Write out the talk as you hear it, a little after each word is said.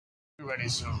Ready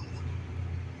soon.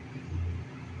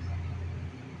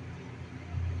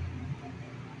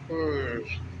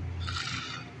 The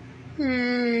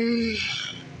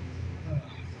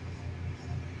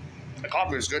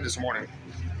coffee was good this morning.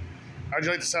 How'd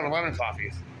you like the 7-Eleven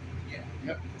coffee? Yeah.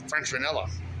 Yep. French vanilla.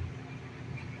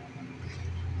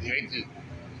 Did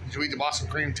you eat the Boston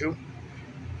cream too?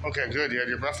 Okay, good. You had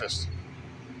your breakfast.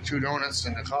 2 donuts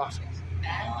and a coffee.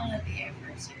 I don't want to be here for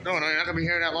a No, you're not gonna be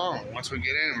here that long. Once we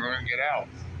get in, we're gonna get out.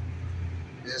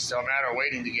 It's just a matter of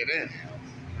waiting to get in.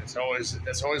 That's always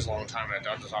a long time at a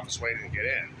doctor's office waiting to get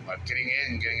in. But getting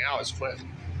in and getting out is quick.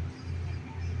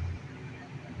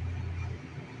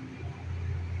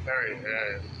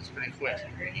 It's pretty quick.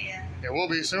 It will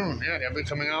be soon. Yeah, they'll be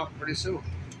coming out pretty soon.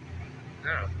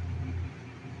 Yeah.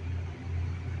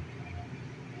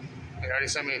 They already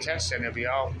sent me a text saying they'll be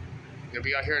out. They'll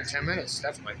be out here in 10 minutes,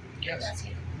 definitely. Yes.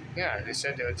 Yeah, they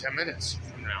said they were 10 minutes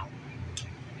from now.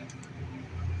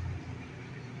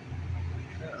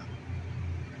 Yeah.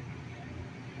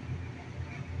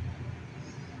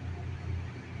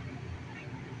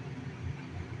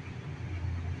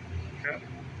 Yep.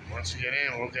 Once we get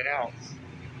in, we'll get out.